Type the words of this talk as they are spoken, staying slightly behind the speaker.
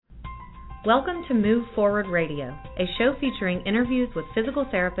Welcome to Move Forward Radio, a show featuring interviews with physical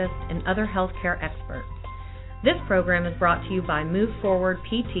therapists and other healthcare experts. This program is brought to you by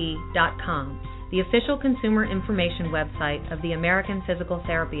MoveForwardPT.com, the official consumer information website of the American Physical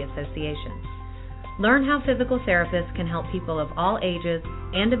Therapy Association. Learn how physical therapists can help people of all ages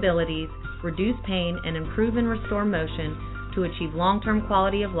and abilities reduce pain and improve and restore motion to achieve long-term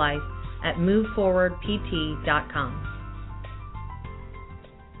quality of life at MoveForwardPT.com.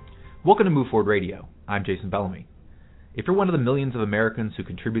 Welcome to Move Forward Radio. I'm Jason Bellamy. If you're one of the millions of Americans who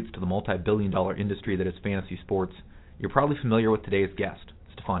contributes to the multi-billion-dollar industry that is fantasy sports, you're probably familiar with today's guest,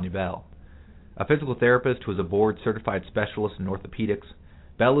 Stefania Bell. A physical therapist who is a board-certified specialist in orthopedics,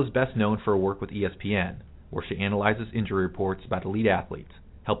 Bell is best known for her work with ESPN, where she analyzes injury reports about elite athletes,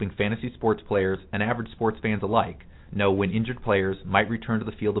 helping fantasy sports players and average sports fans alike know when injured players might return to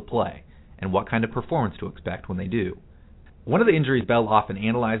the field of play and what kind of performance to expect when they do. One of the injuries Bell often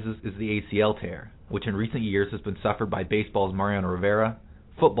analyzes is the ACL tear, which in recent years has been suffered by baseball's Mariano Rivera,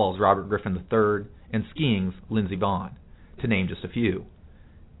 football's Robert Griffin III, and skiing's Lindsey Vonn, to name just a few.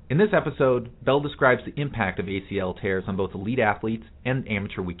 In this episode, Bell describes the impact of ACL tears on both elite athletes and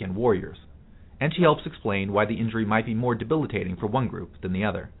amateur weekend warriors, and she helps explain why the injury might be more debilitating for one group than the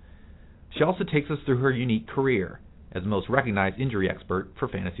other. She also takes us through her unique career as the most recognized injury expert for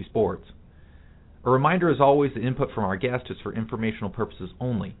fantasy sports. A reminder, as always, that input from our guest is for informational purposes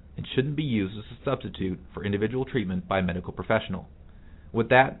only and shouldn't be used as a substitute for individual treatment by a medical professional. With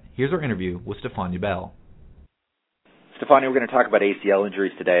that, here's our interview with Stefania Bell. Stefania, we're going to talk about ACL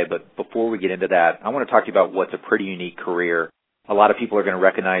injuries today, but before we get into that, I want to talk to you about what's a pretty unique career. A lot of people are going to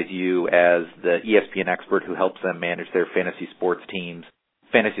recognize you as the ESPN expert who helps them manage their fantasy sports teams.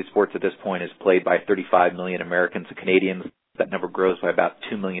 Fantasy sports at this point is played by 35 million Americans and Canadians. That number grows by about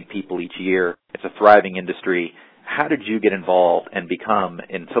 2 million people each year. It's a thriving industry. How did you get involved and become,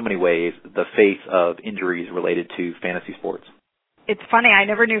 in so many ways, the face of injuries related to fantasy sports? It's funny, I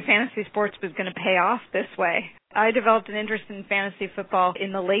never knew fantasy sports was going to pay off this way. I developed an interest in fantasy football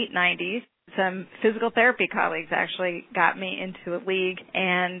in the late 90s. Some physical therapy colleagues actually got me into a league,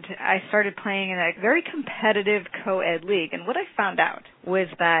 and I started playing in a very competitive co-ed league. And what I found out was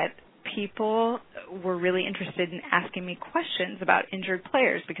that people were really interested in asking me questions about injured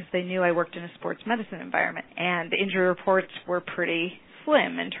players because they knew I worked in a sports medicine environment. And the injury reports were pretty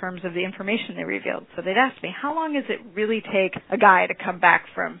slim in terms of the information they revealed. So they'd ask me, how long does it really take a guy to come back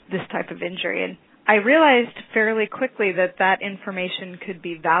from this type of injury? And I realized fairly quickly that that information could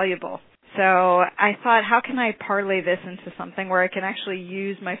be valuable. So I thought, how can I parlay this into something where I can actually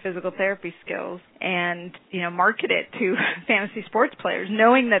use my physical therapy skills and, market it to fantasy sports players,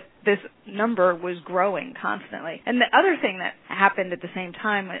 knowing that this number was growing constantly. And the other thing that happened at the same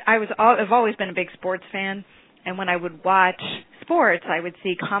time, I've always been a big sports fan. And when I would watch sports, I would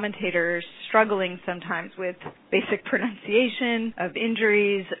see commentators struggling sometimes with basic pronunciation of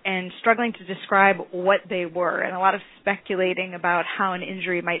injuries and struggling to describe what they were, and a lot of speculating about how an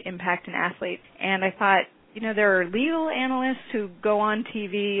injury might impact an athlete. And I thought, there are legal analysts who go on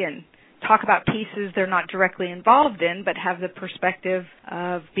TV and talk about pieces they're not directly involved in, but have the perspective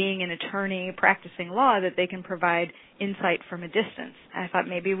of being an attorney practicing law that they can provide insight from a distance. I thought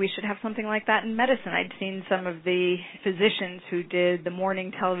maybe we should have something like that in medicine. I'd seen some of the physicians who did the morning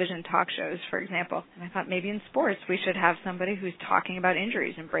television talk shows, for example. And I thought maybe in sports we should have somebody who's talking about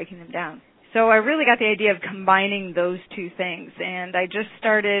injuries and breaking them down. So I really got the idea of combining those two things, and I just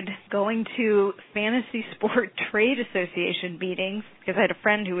started going to fantasy sport trade association meetings because I had a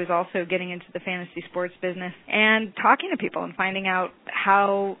friend who was also getting into the fantasy sports business, and talking to people and finding out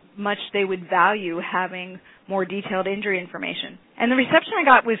how much they would value having more detailed injury information. And the reception I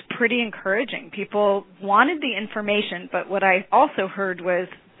got was pretty encouraging. People wanted the information, but what I also heard was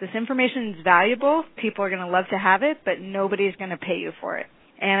this information is valuable, people are going to love to have it, but nobody's going to pay you for it.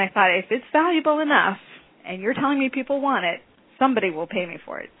 And I thought, if it's valuable enough and you're telling me people want it, somebody will pay me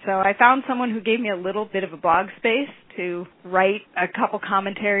for it. So I found someone who gave me a little bit of a blog space to write a couple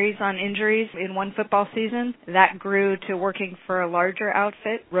commentaries on injuries in one football season. That grew to working for a larger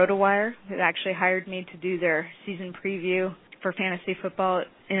outfit, RotoWire, who actually hired me to do their season preview for fantasy football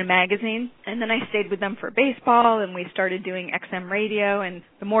in a magazine. And then I stayed with them for baseball, and we started doing XM radio. And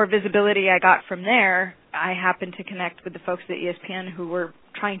the more visibility I got from there, I happened to connect with the folks at ESPN who were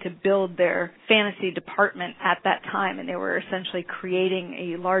trying to build their fantasy department at that time, and they were essentially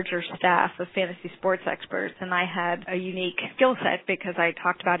creating a larger staff of fantasy sports experts. And I had a unique skill set because I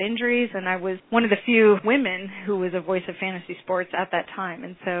talked about injuries, and I was one of the few women who was a voice of fantasy sports at that time.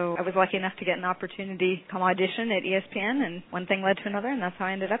 And so I was lucky enough to get an opportunity to come audition at ESPN, and one thing led to another, and that's how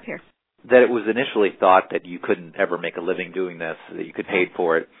I ended up here. That it was initially thought that you couldn't ever make a living doing this, that you could pay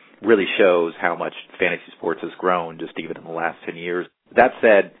for it. really shows how much fantasy sports has grown just even in the last 10 years. That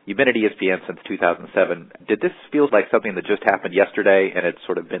said, you've been at ESPN since 2007. Did this feel like something that just happened yesterday and it's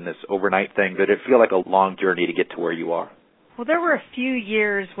sort of been this overnight thing? Did it feel like a long journey to get to where you are? Well, there were a few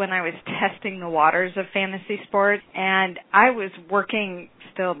years when I was testing the waters of fantasy sports, and I was working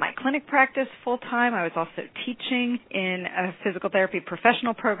still my clinic practice full-time. I was also teaching in a physical therapy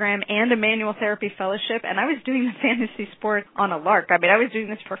professional program and a manual therapy fellowship, and I was doing the fantasy sport on a lark. I mean, I was doing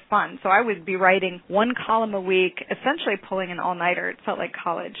this for fun, so I would be writing one column a week, essentially pulling an all-nighter. It felt like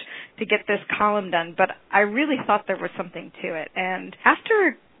college to get this column done, but I really thought there was something to it. And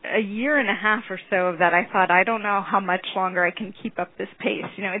after a year and a half or so of that, I thought, I don't know how much longer I can keep up this pace.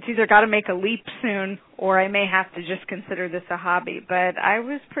 You know, it's either got to make a leap soon or I may have to just consider this a hobby. But I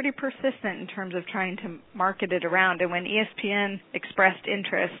was pretty persistent in terms of trying to market it around. And when ESPN expressed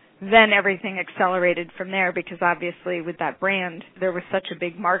interest, then everything accelerated from there because obviously with that brand, there was such a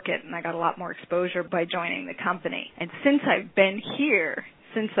big market and I got a lot more exposure by joining the company. And since I've been here,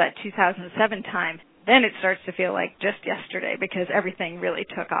 since that 2007 time, then it starts to feel like just yesterday because everything really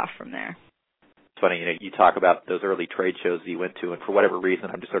took off from there. It's funny, you talk about those early trade shows that you went to, and for whatever reason,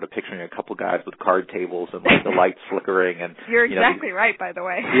 I'm just sort of picturing a couple guys with card tables and like the lights flickering. And You're exactly right, by the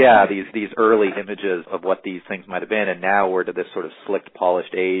way. Yeah, these early images of what these things might have been, and now we're to this sort of slicked,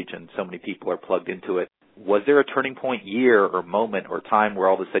 polished age, and so many people are plugged into it. Was there a turning point year or moment or time where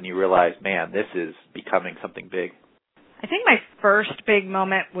all of a sudden you realized, man, this is becoming something big? I think my first big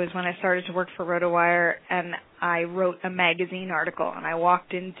moment was when I started to work for RotoWire and I wrote a magazine article and I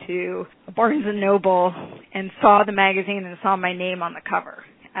walked into Barnes & Noble and saw the magazine and saw my name on the cover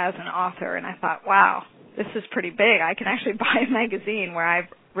as an author and I thought, wow, this is pretty big. I can actually buy a magazine where I've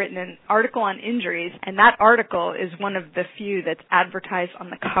written an article on injuries and that article is one of the few that's advertised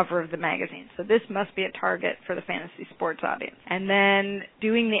on the cover of the magazine. So this must be a target for the fantasy sports audience. And then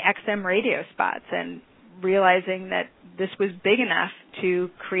doing the XM radio spots and realizing that this was big enough to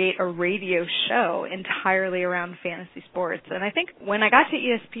create a radio show entirely around fantasy sports. And I think when I got to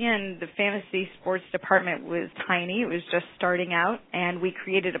ESPN, the fantasy sports department was tiny. It was just starting out, and we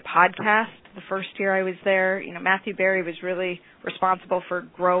created a podcast the first year I was there. Matthew Berry was really responsible for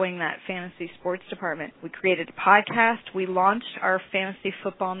growing that fantasy sports department. We created a podcast. We launched our Fantasy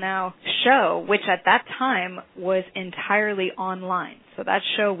Football Now show, which at that time was entirely online. So that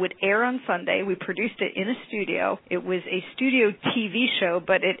show would air on Sunday. We produced it in a studio. It was a studio TV show,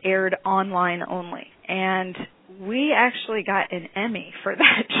 but it aired online only. And we actually got an Emmy for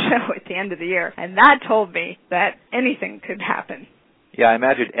that show at the end of the year. And that told me that anything could happen. Yeah, I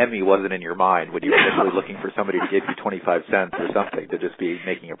imagine Emmy wasn't in your mind when you were initially looking for somebody to give you 25 cents or something to just be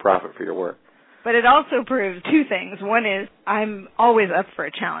making a profit for your work. But it also proves two things. One is I'm always up for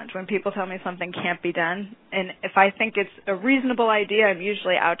a challenge when people tell me something can't be done. And if I think it's a reasonable idea, I'm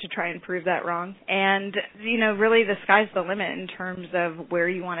usually out to try and prove that wrong. And, really the sky's the limit in terms of where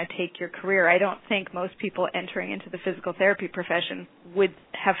you want to take your career. I don't think most people entering into the physical therapy profession would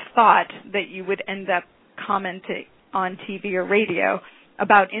have thought that you would end up commenting on TV or radio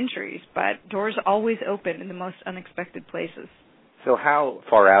about injuries, but doors always open in the most unexpected places. So how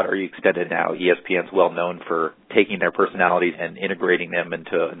far out are you extended now? ESPN's well known for taking their personalities and integrating them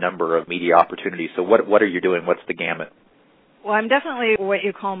into a number of media opportunities. So what are you doing? What's the gamut? Well, I'm definitely what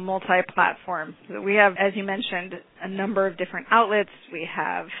you call multi-platform. We have, as you mentioned, a number of different outlets. We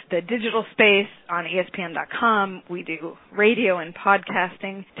have the digital space on ESPN.com. We do radio and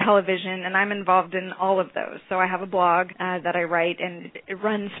podcasting, television, and I'm involved in all of those. So I have a blog that I write, and it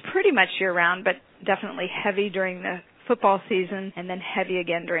runs pretty much year-round, but definitely heavy during the football season and then heavy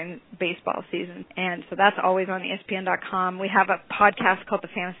again during baseball season. And so that's always on ESPN.com. We have a podcast called The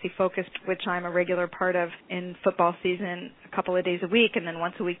Fantasy Focus, which I'm a regular part of in football season a couple of days a week and then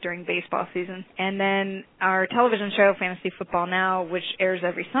once a week during baseball season. And then our television show, Fantasy Football Now, which airs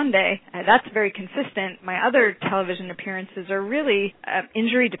every Sunday, that's very consistent. My other television appearances are really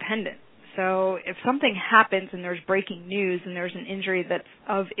injury dependent. So if something happens and there's breaking news and there's an injury that's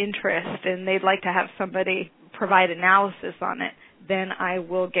of interest and they'd like to have somebody provide analysis on it, then I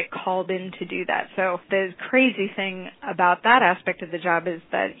will get called in to do that. So the crazy thing about that aspect of the job is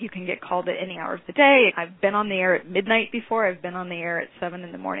that you can get called at any hour of the day. I've been on the air at midnight before. I've been on the air at 7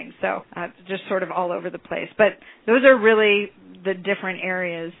 in the morning. So just sort of all over the place. But those are really the different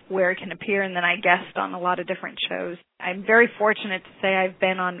areas where it can appear, and then I guest on a lot of different shows. I'm very fortunate to say I've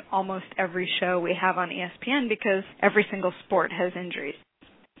been on almost every show we have on ESPN because every single sport has injuries.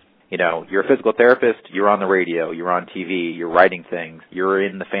 You're a physical therapist, you're on the radio, you're on TV, you're writing things, you're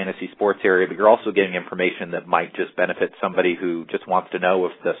in the fantasy sports area, but you're also getting information that might just benefit somebody who just wants to know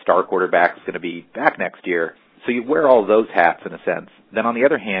if the star quarterback is going to be back next year. So you wear all those hats in a sense. Then on the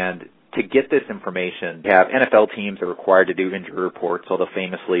other hand, to get this information, you have NFL teams are required to do injury reports, although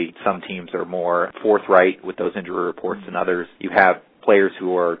famously some teams are more forthright with those injury reports than others. You have players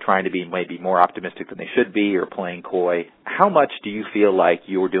who are trying to be maybe more optimistic than they should be or playing coy. How much do you feel like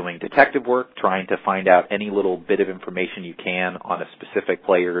you're doing detective work, trying to find out any little bit of information you can on a specific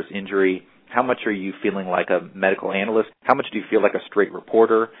player's injury? How much are you feeling like a medical analyst? How much do you feel like a straight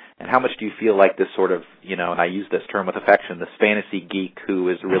reporter? And how much do you feel like this sort of, and I use this term with affection, this fantasy geek who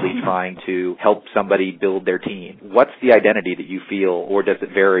is really trying to help somebody build their team? What's the identity that you feel, or does it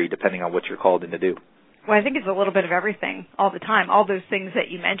vary depending on what you're called in to do? Well, I think it's a little bit of everything all the time, all those things that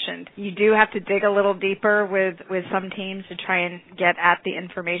you mentioned. You do have to dig a little deeper with some teams to try and get at the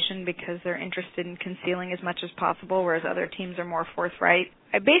information because they're interested in concealing as much as possible, whereas other teams are more forthright.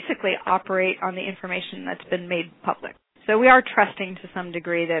 I basically operate on the information that's been made public. So we are trusting to some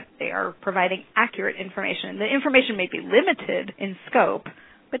degree that they are providing accurate information. The information may be limited in scope,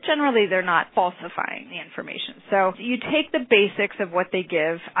 but generally they're not falsifying the information. So you take the basics of what they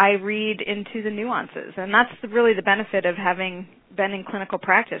give. I read into the nuances, and that's really the benefit of having been in clinical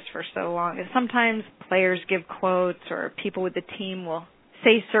practice for so long. Is sometimes players give quotes or people with the team will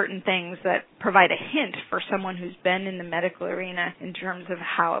say certain things that provide a hint for someone who's been in the medical arena in terms of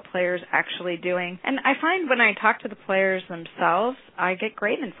how a player's actually doing. And I find when I talk to the players themselves, I get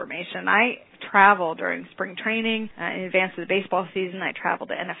great information. I travel during spring training in advance of the baseball season. I travel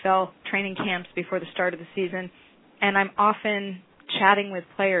to NFL training camps before the start of the season, and I'm often chatting with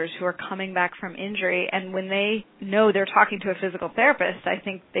players who are coming back from injury, and when they know they're talking to a physical therapist, I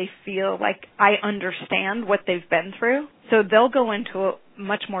think they feel like I understand what they've been through. So they'll go into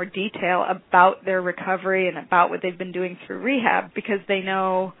much more detail about their recovery and about what they've been doing through rehab because they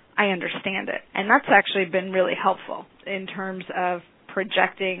know I understand it. And that's actually been really helpful in terms of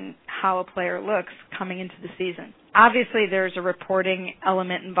projecting how a player looks coming into the season. Obviously, there's a reporting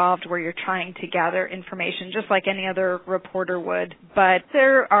element involved where you're trying to gather information just like any other reporter would, but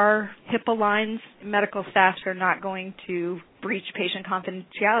there are HIPAA lines. Medical staffs are not going to breach patient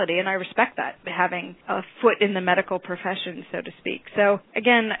confidentiality, and I respect that, having a foot in the medical profession, so to speak. So,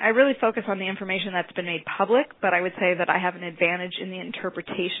 again, I really focus on the information that's been made public, but I would say that I have an advantage in the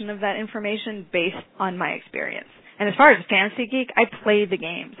interpretation of that information based on my experience. And as far as Fantasy Geek, I play the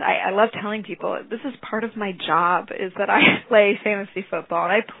games. I love telling people this is part of my job is that I play fantasy football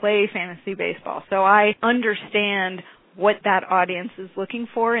and I play fantasy baseball. So I understand what that audience is looking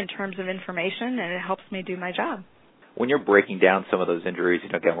for in terms of information, and it helps me do my job. When you're breaking down some of those injuries,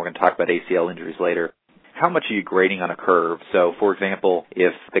 again, we're going to talk about ACL injuries later, how much are you grading on a curve? So, for example,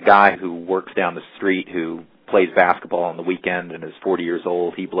 if the guy who works down the street who plays basketball on the weekend and is 40 years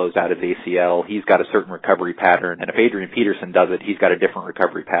old, he blows out his ACL, he's got a certain recovery pattern. And if Adrian Peterson does it, he's got a different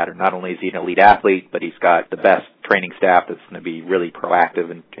recovery pattern. Not only is he an elite athlete, but he's got the best training staff that's going to be really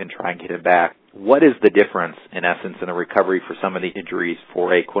proactive and try and get him back. What is the difference, in essence, in a recovery for some of the injuries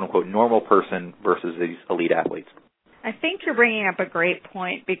for a quote-unquote normal person versus these elite athletes? I think you're bringing up a great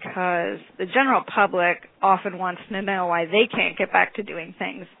point because the general public often wants to know why they can't get back to doing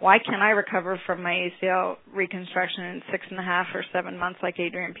things. Why can't I recover from my ACL reconstruction in 6.5 or 7 months like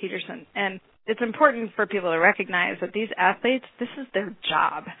Adrian Peterson? And it's important for people to recognize that these athletes, this is their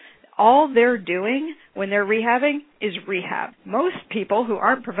job. All they're doing when they're rehabbing is rehab. Most people who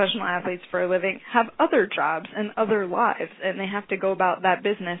aren't professional athletes for a living have other jobs and other lives, and they have to go about that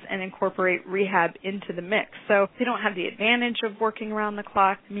business and incorporate rehab into the mix. So they don't have the advantage of working around the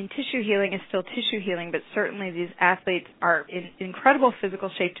clock. I mean, tissue healing is still tissue healing, but certainly these athletes are in incredible physical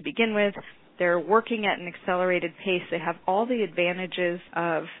shape to begin with. They're working at an accelerated pace. They have all the advantages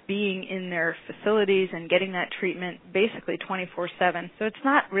of being in their facilities and getting that treatment basically 24/7. So it's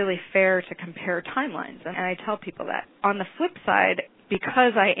not really fair to compare timelines, and I tell people that. On the flip side,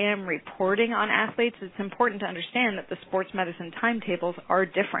 because I am reporting on athletes, it's important to understand that the sports medicine timetables are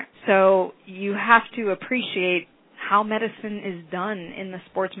different. So you have to appreciate how medicine is done in the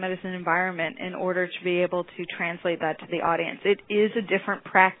sports medicine environment in order to be able to translate that to the audience. It is a different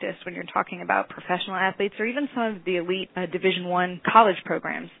practice when you're talking about professional athletes or even some of the elite Division I college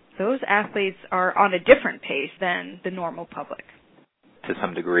programs. Those athletes are on a different pace than the normal public. To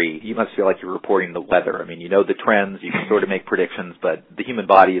some degree, you must feel like you're reporting the weather. I mean, you know the trends, you can sort of make predictions, but the human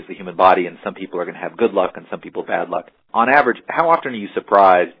body is the human body, and some people are going to have good luck and some people bad luck. On average, how often are you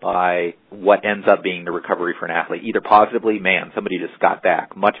surprised by what ends up being the recovery for an athlete? Either positively, man, somebody just got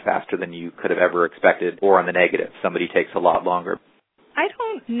back much faster than you could have ever expected, or on the negative, somebody takes a lot longer. I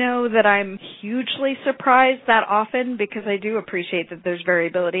don't know that I'm hugely surprised that often because I do appreciate that there's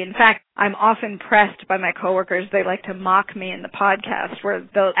variability. In fact, I'm often pressed by my coworkers. They like to mock me in the podcast where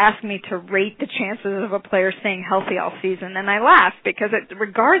they'll ask me to rate the chances of a player staying healthy all season. And I laugh because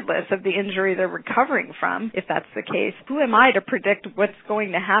regardless of the injury they're recovering from, if that's the case, who am I to predict what's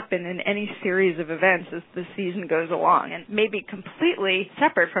going to happen in any series of events as the season goes along? And maybe completely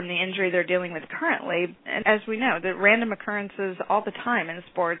separate from the injury they're dealing with currently. And as we know, the random occurrences all the time in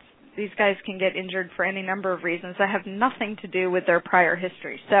sports. These guys can get injured for any number of reasons that have nothing to do with their prior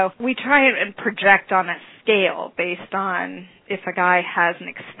history. So we try and project on a scale based on if a guy has an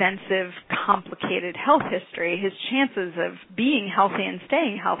extensive, complicated health history, his chances of being healthy and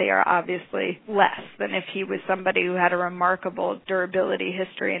staying healthy are obviously less than if he was somebody who had a remarkable durability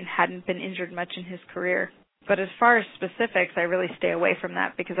history and hadn't been injured much in his career. But as far as specifics, I really stay away from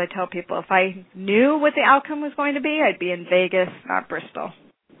that because I tell people if I knew what the outcome was going to be, I'd be in Vegas, not Bristol.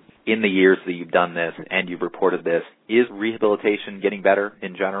 In the years that you've done this and you've reported this, is rehabilitation getting better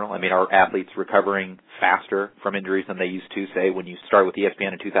in general? I mean, are athletes recovering faster from injuries than they used to, say, when you started with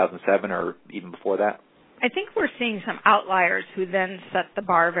ESPN in 2007 or even before that? I think we're seeing some outliers who then set the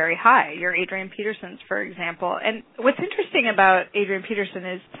bar very high. Your Adrian Petersons, for example. And what's interesting about Adrian Peterson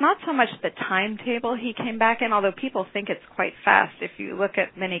is it's not so much the timetable he came back in, although people think it's quite fast. If you look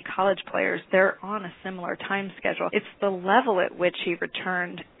at many college players, they're on a similar time schedule. It's the level at which he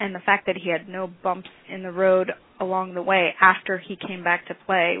returned and the fact that he had no bumps in the road along the way after he came back to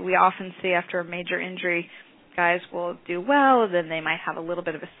play. We often see after a major injury, guys will do well, then they might have a little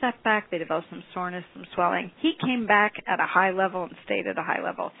bit of a setback, they develop some soreness, some swelling. He came back at a high level and stayed at a high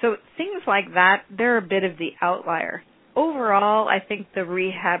level. So things like that, they're a bit of the outlier. Overall, I think the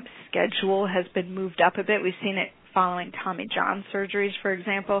rehab schedule has been moved up a bit. We've seen it following Tommy John surgeries, for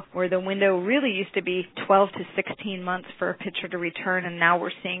example, where the window really used to be 12 to 16 months for a pitcher to return, and now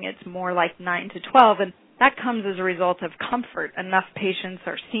we're seeing it's more like 9 to 12. And that comes as a result of comfort. Enough patients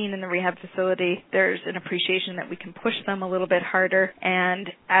are seen in the rehab facility. There's an appreciation that we can push them a little bit harder. And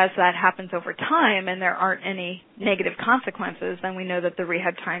as that happens over time and there aren't any negative consequences, then we know that the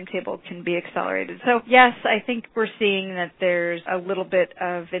rehab timetable can be accelerated. So, yes, I think we're seeing that there's a little bit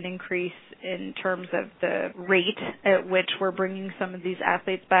of an increase in terms of the rate at which we're bringing some of these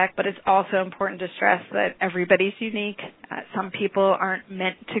athletes back, but it's also important to stress that everybody's unique. Some people aren't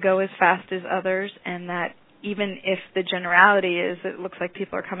meant to go as fast as others, and that even if the generality is it looks like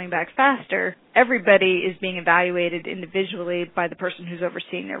people are coming back faster, everybody is being evaluated individually by the person who's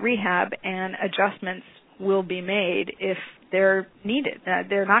overseeing their rehab, and adjustments will be made if they're needed.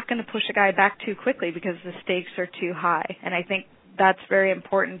 They're not going to push a guy back too quickly because the stakes are too high, and I think that's very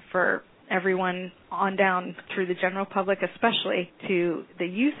important for everyone on down through the general public, especially to the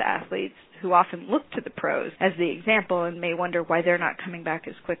youth athletes who often look to the pros as the example and may wonder why they're not coming back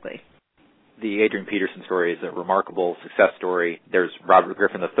as quickly. The Adrian Peterson story is a remarkable success story. There's Robert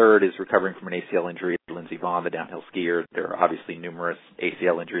Griffin III is recovering from an ACL injury. Lindsey Vonn, the downhill skier. There are obviously numerous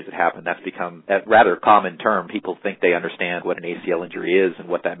ACL injuries that happen. That's become a rather common term. People think they understand what an ACL injury is and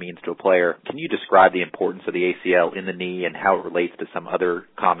what that means to a player. Can you describe the importance of the ACL in the knee and how it relates to some other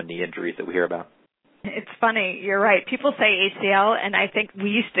common knee injuries that we hear about? It's funny, you're right. People say ACL, and I think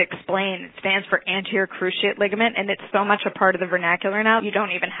we used to explain it stands for anterior cruciate ligament, and it's so much a part of the vernacular now, you don't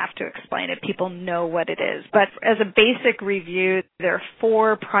even have to explain it. People know what it is. But as a basic review, there are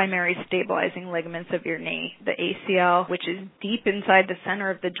 4 primary stabilizing ligaments of your knee. The ACL, which is deep inside the center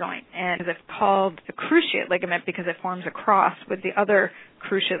of the joint, and it's called the cruciate ligament because it forms a cross with the other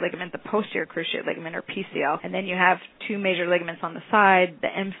cruciate ligament, the posterior cruciate ligament, or PCL. And then you have 2 major ligaments on the side, the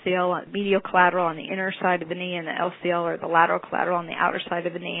MCL, medial collateral on the inner side of the knee, and the LCL, or the lateral collateral, on the outer side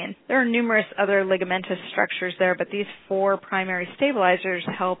of the knee. And there are numerous other ligamentous structures there, but these 4 primary stabilizers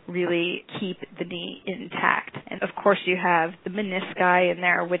help really keep the knee intact. And of course you have the menisci in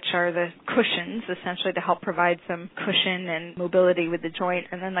there, which are the cushions, essentially to help provide some cushion and mobility with the joint.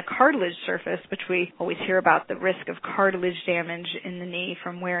 And then the cartilage surface, which we always hear about the risk of cartilage damage in the knee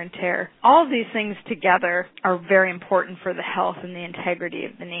from wear and tear. All of these things together are very important for the health and the integrity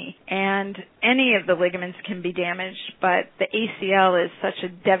of the knee. And any of the ligaments can be damaged, but the ACL is such a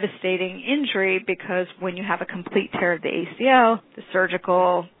devastating injury because when you have a complete tear of the ACL, the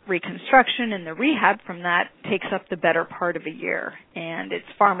surgical reconstruction and the rehab from that takes up the better part of a year. And it's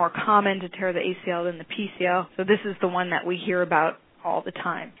far more common to tear the ACL than the PCL. So this is the one that we hear about all the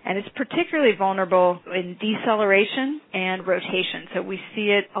time. And it's particularly vulnerable in deceleration and rotation. So we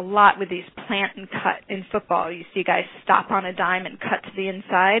see it a lot with these plant and cut in football. You see guys stop on a dime and cut to the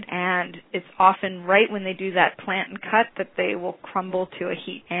inside, and it's often right when they do that plant and cut that they will crumble to a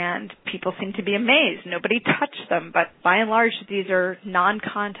heap. And people seem to be amazed. Nobody touched them, but by and large, these are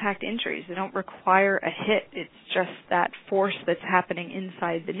non-contact injuries. They don't require a hit. It's just that force that's happening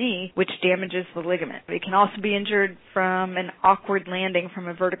inside the knee, which damages the ligament. They can also be injured from an awkward landing from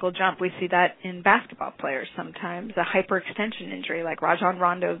a vertical jump. We see that in basketball players sometimes. A hyperextension injury like Rajon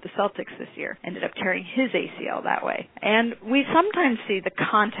Rondo of the Celtics this year ended up tearing his ACL that way. And we sometimes see the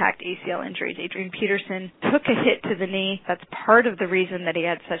contact ACL injuries. Adrian Peterson took a hit to the knee. That's part of the reason that he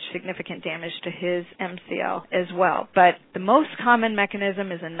had such significant damage to his MCL as well. But the most common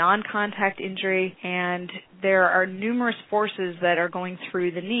mechanism is a non-contact injury, and there are numerous forces that are going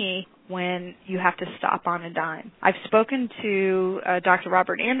through the knee when you have to stop on a dime. I've spoken to Dr.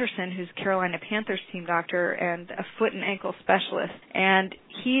 Robert Anderson, who's Carolina Panthers team doctor and a foot and ankle specialist, and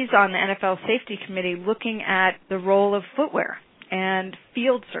he's on the NFL safety committee looking at the role of footwear and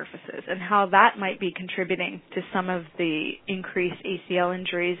field surfaces and how that might be contributing to some of the increased ACL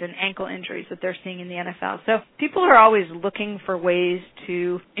injuries and ankle injuries that they're seeing in the NFL. So people are always looking for ways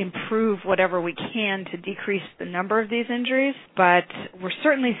to improve whatever we can to decrease the number of these injuries, but we're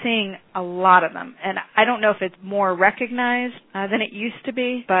certainly seeing a lot of them. And I don't know if it's more recognized than it used to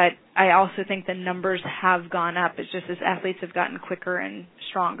be, but I also think the numbers have gone up. It's just as athletes have gotten quicker and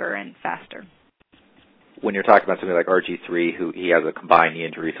stronger and faster. When you're talking about somebody like RG3, who he has a combined knee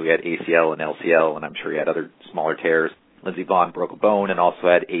injury, so he had ACL and LCL, and I'm sure he had other smaller tears. Lindsey Vonn broke a bone and also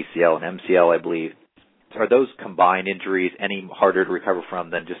had ACL and MCL, I believe. So are those combined injuries any harder to recover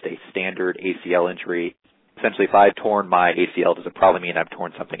from than just a standard ACL injury? Essentially, if I've torn my ACL, does it probably mean I've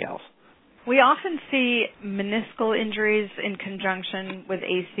torn something else? We often see meniscal injuries in conjunction with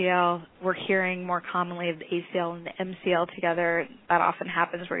ACL. We're hearing more commonly of the ACL and the MCL together. That often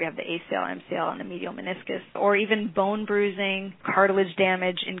happens where you have the ACL, MCL, and the medial meniscus. Or even bone bruising, cartilage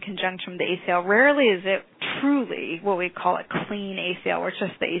damage in conjunction with the ACL. Rarely is it truly what we call a clean ACL, where it's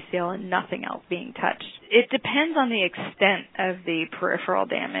just the ACL and nothing else being touched. It depends on the extent of the peripheral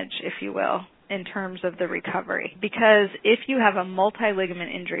damage, if you will, in terms of the recovery. Because if you have a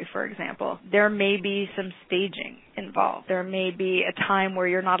multi-ligament injury, for example, there may be some staging involved. There may be a time where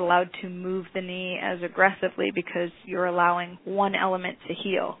you're not allowed to move the knee as aggressively because you're allowing one element to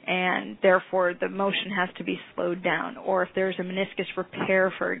heal, and therefore the motion has to be slowed down. Or if there's a meniscus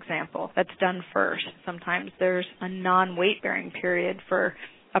repair, for example, that's done first. Sometimes there's a non-weight-bearing period for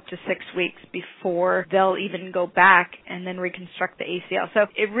up to 6 weeks before they'll even go back and then reconstruct the ACL. So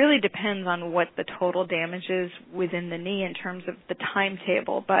it really depends on what the total damage is within the knee in terms of the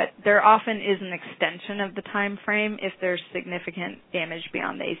timetable, but there often is an extension of the time frame if there's significant damage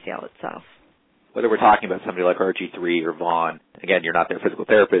beyond the ACL itself. Whether we're talking about somebody like RG3 or Vonn, again, you're not their physical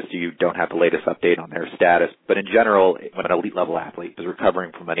therapist, you don't have the latest update on their status, but in general, when an elite level athlete is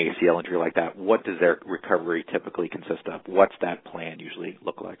recovering from an ACL injury like that, what does their recovery typically consist of? What's that plan usually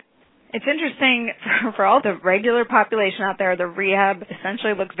look like? It's interesting for all the regular population out there, the rehab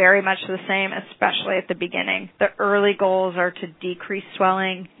essentially looks very much the same, especially at the beginning. The early goals are to decrease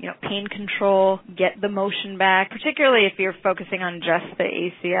swelling, pain control, get the motion back, particularly if you're focusing on just the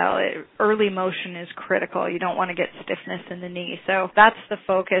ACL. Early motion is critical. You don't want to get stiffness in the knee. So that's the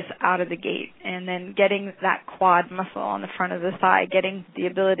focus out of the gate. And then getting that quad muscle on the front of the thigh, getting the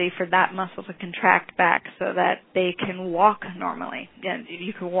ability for that muscle to contract back so that they can walk normally. And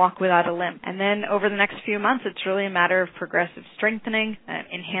you can walk without a limp. And then over the next few months, it's really a matter of progressive strengthening,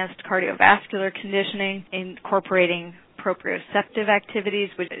 enhanced cardiovascular conditioning, incorporating proprioceptive activities,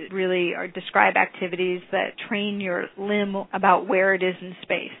 which really describe activities that train your limb about where it is in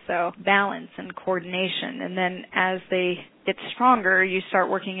space. So balance and coordination. And then as they get stronger, you start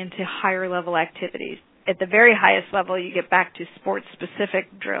working into higher level activities. At the very highest level, you get back to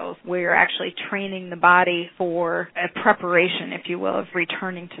sports-specific drills where you're actually training the body for a preparation, if you will, of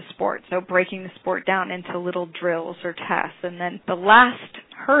returning to sport. So breaking the sport down into little drills or tests. And then the last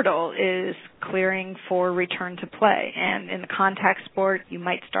hurdle is clearing for return to play. And in the contact sport, you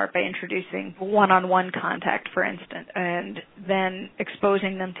might start by introducing one-on-one contact, for instance, and then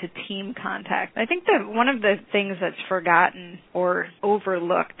exposing them to team contact. I think that one of the things that's forgotten or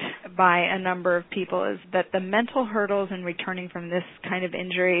overlooked by a number of people is that the mental hurdles in returning from this kind of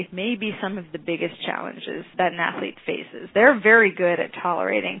injury may be some of the biggest challenges that an athlete faces. They're very good at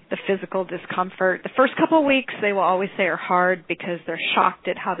tolerating the physical discomfort. The first couple of weeks, they will always say are hard because they're shocked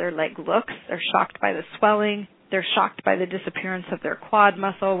at how their leg looks. They're shocked by the swelling. They're shocked by the disappearance of their quad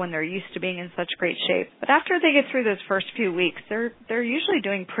muscle when they're used to being in such great shape. But after they get through those first few weeks, they're usually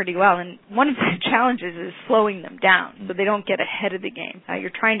doing pretty well. And one of the challenges is slowing them down so they don't get ahead of the game. You're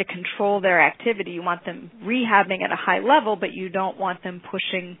trying to control their activity. You want them rehabbing at a high level, but you don't want them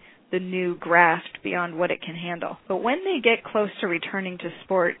pushing the new graft beyond what it can handle. But when they get close to returning to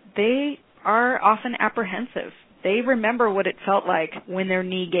sport, they are often apprehensive. They remember what it felt like when their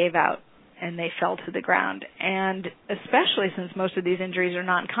knee gave out and they fell to the ground. And especially since most of these injuries are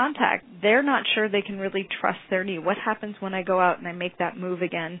non-contact, they're not sure they can really trust their knee. What happens when I go out and I make that move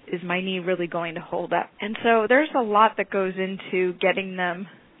again? Is my knee really going to hold up? And so there's a lot that goes into getting them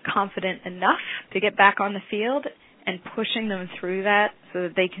confident enough to get back on the field and pushing them through that so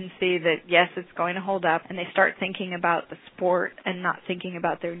that they can see that, yes, it's going to hold up, and they start thinking about the sport and not thinking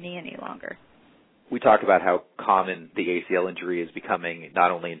about their knee any longer. We talked about how common the ACL injury is becoming,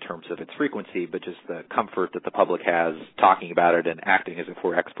 not only in terms of its frequency, but just the comfort that the public has talking about it and acting as if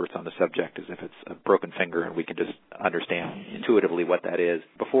we're experts on the subject, as if it's a broken finger and we can just understand intuitively what that is.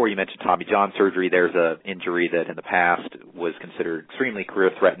 Before, you mentioned Tommy John surgery. There's an injury that in the past was considered extremely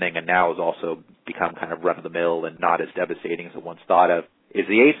career-threatening and now has also become kind of run-of-the-mill and not as devastating as it once thought of. Is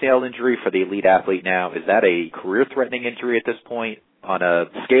the ACL injury for the elite athlete now, is that a career-threatening injury at this point? On a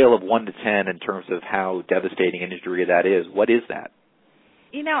scale of 1 to 10 in terms of how devastating an injury that is, what is that?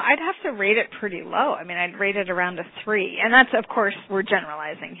 You know, I'd have to rate it pretty low. I mean, I'd rate it around a 3. And that's, of course, we're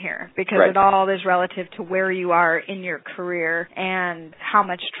generalizing here because right. It all is relative to where you are in your career and how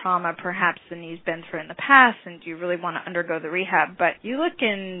much trauma perhaps the knee's been through in the past, and do you really want to undergo the rehab. But you look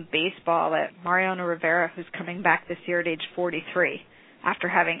in baseball at Mariano Rivera, who's coming back this year at age 43. After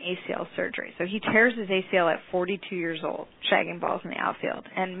having ACL surgery. So he tears his ACL at 42 years old, shagging balls in the outfield.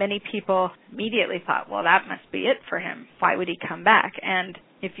 And many people immediately thought, well, that must be it for him. Why would he come back? And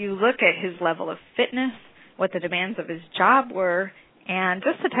if you look at his level of fitness, what the demands of his job were, and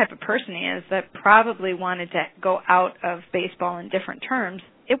just the type of person he is that probably wanted to go out of baseball in different terms,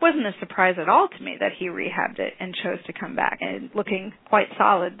 it wasn't a surprise at all to me that he rehabbed it and chose to come back and looking quite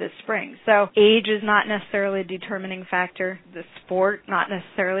solid this spring. So age is not necessarily a determining factor. The sport, not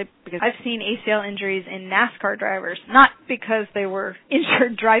necessarily, because I've seen ACL injuries in NASCAR drivers, not because they were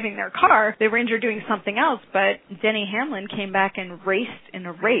injured driving their car, they were injured doing something else, but Denny Hamlin came back and raced in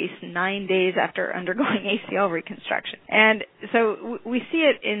a race 9 days after undergoing ACL reconstruction. And so we see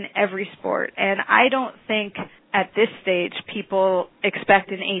it in every sport, and I don't think at this stage, people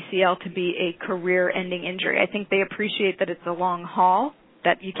expect an ACL to be a career-ending injury. I think they appreciate that it's a long haul,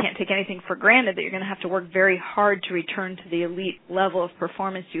 that you can't take anything for granted, that you're going to have to work very hard to return to the elite level of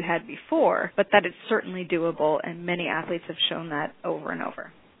performance you had before, but that it's certainly doable, and many athletes have shown that over and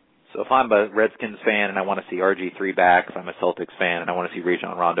over. So if I'm a Redskins fan and I want to see RG3 back, if I'm a Celtics fan and I want to see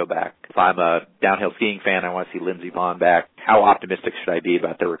Rajon Rondo back, if I'm a downhill skiing fan and I want to see Lindsey Vonn back, how optimistic should I be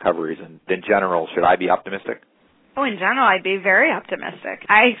about their recoveries? And in general, should I be optimistic? Oh, in general, I'd be very optimistic.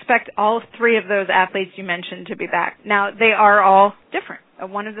 I expect all 3 of those athletes you mentioned to be back. Now, they are all different.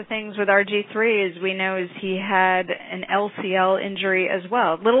 One of the things with RG3 is we know is he had an LCL injury as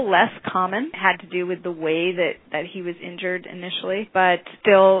well. A little less common, had to do with the way that he was injured initially, but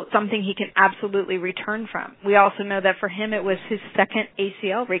still something he can absolutely return from. We also know that for him it was his second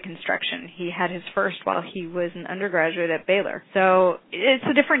ACL reconstruction. He had his first while he was an undergraduate at Baylor. So it's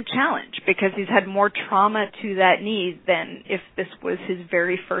a different challenge because he's had more trauma to that knee than if this was his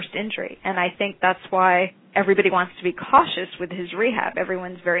very first injury. And I think that's why everybody wants to be cautious with his rehab.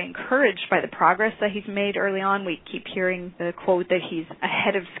 Everyone's very encouraged by the progress that he's made early on. We keep hearing the quote that he's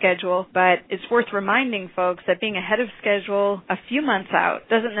ahead of schedule, but it's worth reminding folks that being ahead of schedule a few months out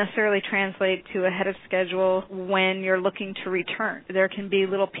doesn't necessarily translate to ahead of schedule when you're looking to return. There can be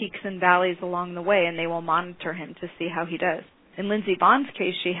little peaks and valleys along the way, and they will monitor him to see how he does. In Lindsey Vonn's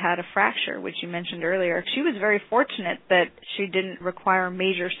case, she had a fracture, which you mentioned earlier. She was very fortunate that she didn't require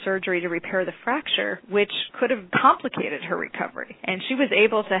major surgery to repair the fracture, which could have complicated her recovery. And she was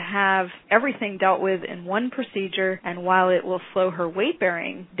able to have everything dealt with in one procedure, and while it will slow her weight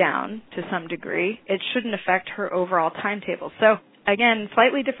bearing down to some degree, it shouldn't affect her overall timetable. So, again,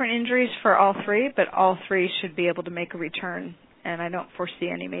 slightly different injuries for all 3, but all 3 should be able to make a return, and I don't foresee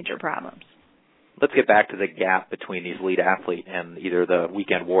any major problems. Let's get back to the gap between these elite athlete and either the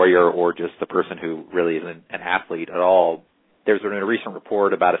weekend warrior or just the person who really isn't an athlete at all. There's been a recent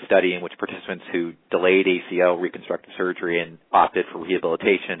report about a study in which participants who delayed ACL reconstructive surgery and opted for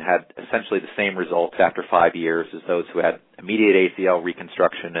rehabilitation had essentially the same results after 5 years as those who had immediate ACL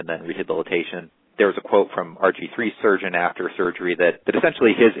reconstruction and then rehabilitation. there was a quote from RG3's surgeon after surgery that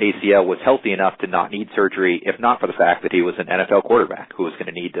essentially his ACL was healthy enough to not need surgery, if not for the fact that he was an NFL quarterback who was going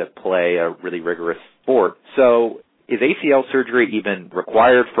to need to play a really rigorous sport. So is ACL surgery even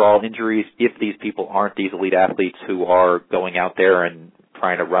required for all injuries if these people aren't these elite athletes who are going out there and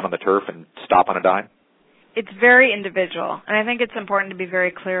trying to run on the turf and stop on a dime? It's very individual, and I think it's important to be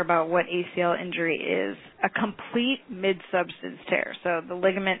very clear about what ACL injury is. A complete mid-substance tear, so the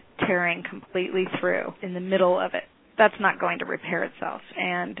ligament tearing completely through in the middle of it. That's not going to repair itself,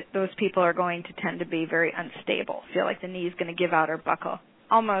 and those people are going to tend to be very unstable, feel like the knee is going to give out or buckle.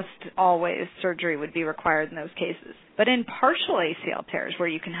 Almost always surgery would be required in those cases. But in partial ACL tears, where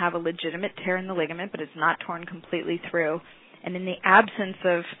you can have a legitimate tear in the ligament, but it's not torn completely through, and in the absence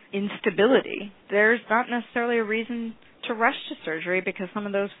of instability, there's not necessarily a reason to rush to surgery because some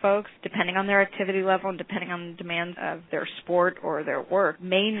of those folks, depending on their activity level and depending on the demands of their sport or their work,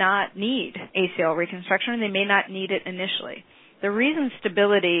 may not need ACL reconstruction and they may not need it initially. The reason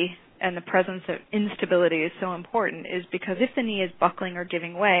stability and the presence of instability is so important is because if the knee is buckling or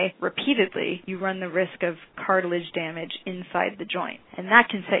giving way repeatedly, you run the risk of cartilage damage inside the joint. And that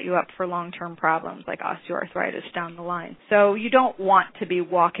can set you up for long-term problems like osteoarthritis down the line. So you don't want to be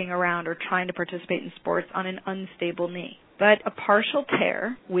walking around or trying to participate in sports on an unstable knee. But a partial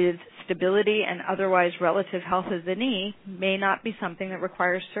tear with stability and otherwise relative health of the knee may not be something that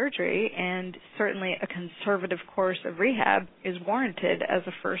requires surgery, and certainly a conservative course of rehab is warranted as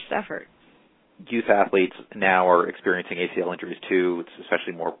a first effort. Youth athletes now are experiencing ACL injuries too. It's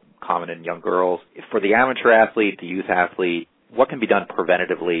especially more common in young girls. For the amateur athlete, the youth athlete, what can be done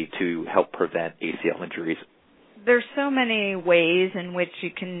preventatively to help prevent ACL injuries? There's so many ways in which you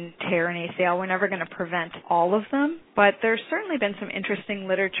can tear an ACL. We're never going to prevent all of them, but there's certainly been some interesting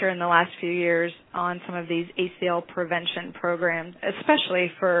literature in the last few years on some of these ACL prevention programs,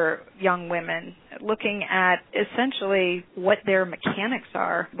 especially for young women, looking at essentially what their mechanics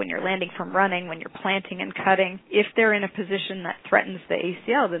are when you're landing from running, when you're planting and cutting. If they're in a position that threatens the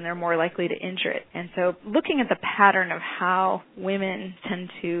ACL, then they're more likely to injure it. And so looking at the pattern of how women tend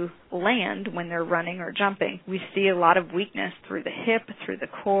to land when they're running or jumping, we see a lot of weakness through the hip, through the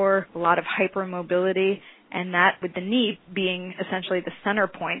core, a lot of hypermobility, and that with the knee being essentially the center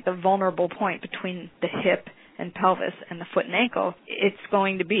point, the vulnerable point between the hip and pelvis and the foot and ankle, it's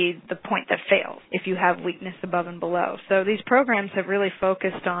going to be the point that fails if you have weakness above and below. So these programs have really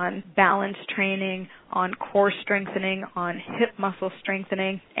focused on balance training, on core strengthening, on hip muscle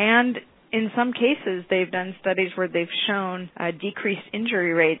strengthening, and in some cases, they've done studies where they've shown decreased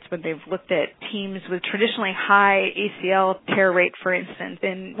injury rates when they've looked at teams with traditionally high ACL tear rate, for instance,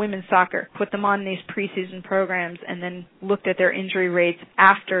 in women's soccer, put them on these preseason programs and then looked at their injury rates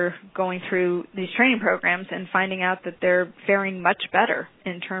after going through these training programs and finding out that they're faring much better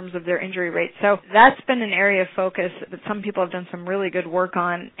in terms of their injury rate. So that's been an area of focus that some people have done some really good work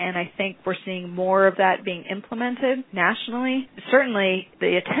on, and I think we're seeing more of that being implemented nationally. Certainly,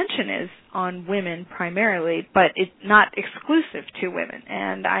 the attention is on women primarily, but it's not exclusive to women.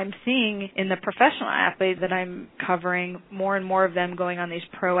 And I'm seeing in the professional athletes that I'm covering more and more of them going on these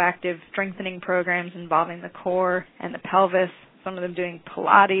proactive strengthening programs involving the core and the pelvis, some of them doing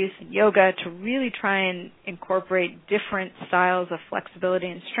Pilates and yoga to really try and incorporate different styles of flexibility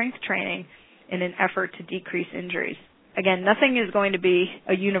and strength training in an effort to decrease injuries. Again, nothing is going to be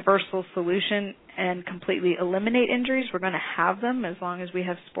a universal solution and completely eliminate injuries. We're going to have them as long as we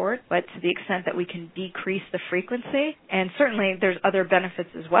have sport, but to the extent that we can decrease the frequency, and certainly there's other benefits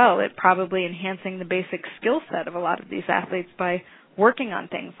as well, it probably enhancing the basic skill set of a lot of these athletes by working on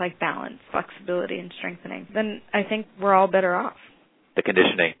things like balance, flexibility, and strengthening, then I think we're all better off. The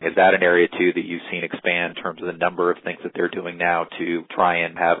conditioning, is that an area, too, that you've seen expand in terms of the number of things that they're doing now to try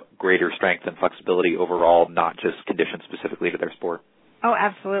and have greater strength and flexibility overall, not just conditioned specifically to their sport? Oh,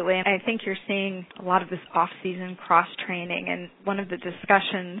 absolutely. And I think you're seeing a lot of this off-season cross-training. And one of the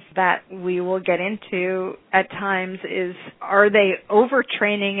discussions that we will get into at times is, are they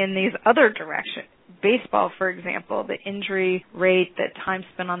overtraining in these other directions? Baseball, for example, the injury rate, the time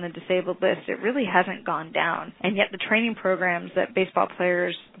spent on the disabled list, it really hasn't gone down. And yet the training programs that baseball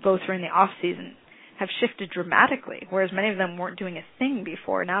players go through in the off-season have shifted dramatically, whereas many of them weren't doing a thing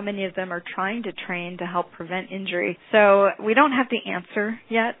before. Now many of them are trying to train to help prevent injury. So we don't have the answer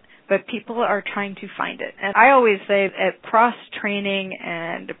yet, but people are trying to find it. And I always say that cross-training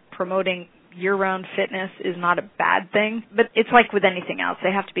and promoting year-round fitness is not a bad thing, but it's like with anything else.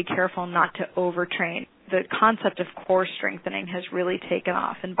 They have to be careful not to overtrain. the concept of core strengthening has really taken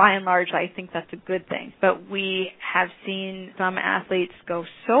off. And by and large, I think that's a good thing. But we have seen some athletes go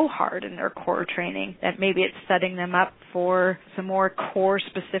so hard in their core training that maybe it's setting them up for some more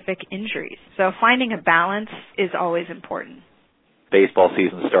core-specific injuries. So finding a balance is always important. Baseball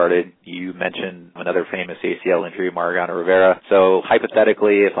season started. You mentioned another famous ACL injury, Mariano Rivera. So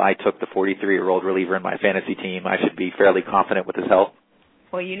hypothetically, if I took the 43-year-old reliever in my fantasy team, I should be fairly confident with his health?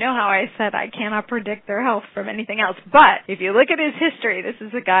 Well, you know how I said I cannot predict their health from anything else. But if you look at his history, this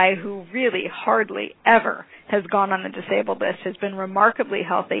is a guy who really hardly ever has gone on the disabled list, has been remarkably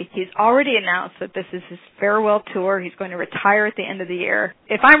healthy. He's already announced that this is his farewell tour. He's going to retire at the end of the year.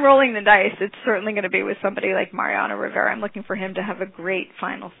 If I'm rolling the dice, it's certainly going to be with somebody like Mariano Rivera. I'm looking for him to have a great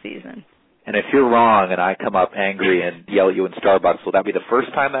final season. And if you're wrong and I come up angry and yell at you in Starbucks, will that be the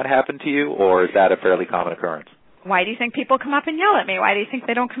first time that happened to you, or is that a fairly common occurrence? Why do you think people come up and yell at me? Why do you think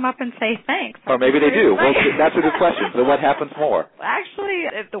they don't come up and say thanks? Or maybe they do. Well, that's a good question. So what happens more? Actually,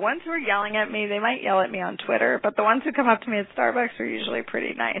 if the ones who are yelling at me, they might yell at me on Twitter, but the ones who come up to me at Starbucks are usually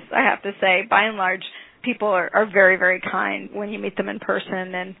pretty nice, I have to say. By and large, people are very, very kind when you meet them in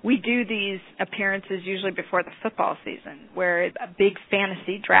person. And we do these appearances usually before the football season, where a big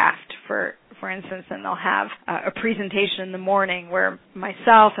fantasy draft, for instance, and they'll have a presentation in the morning where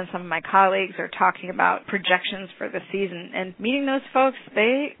myself and some of my colleagues are talking about projections for the season. And meeting those folks,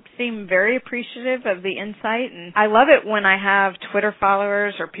 they seem very appreciative of the insight. And I love it when I have Twitter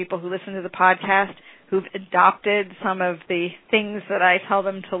followers or people who listen to the podcast who've adopted some of the things that I tell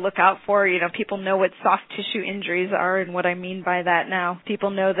them to look out for. You know, people know what soft tissue injuries are and what I mean by that now. People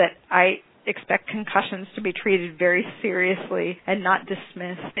know that I expect concussions to be treated very seriously and not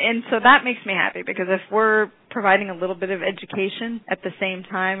dismissed. And so that makes me happy, because if we're providing a little bit of education at the same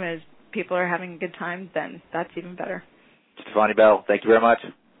time as people are having a good time, then that's even better. Stefania Bell, thank you very much.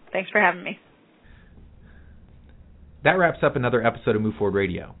 Thanks for having me. That wraps up another episode of Move Forward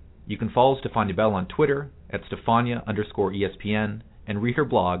Radio. You can follow Stefania Bell on Twitter at Stefania_ESPN and read her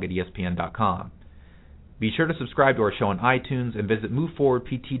blog at ESPN.com. Be sure to subscribe to our show on iTunes and visit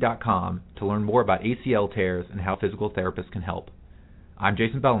MoveForwardPT.com to learn more about ACL tears and how physical therapists can help. I'm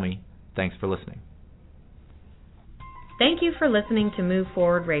Jason Bellamy. Thanks for listening. Thank you for listening to Move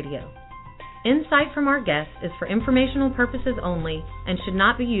Forward Radio. Insight from our guests is for informational purposes only and should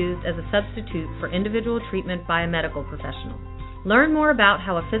not be used as a substitute for individual treatment by a medical professional. Learn more about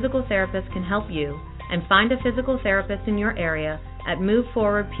how a physical therapist can help you and find a physical therapist in your area at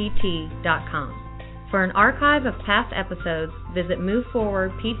MoveForwardPT.com. For an archive of past episodes, visit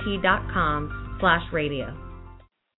MoveForwardPT.com/radio.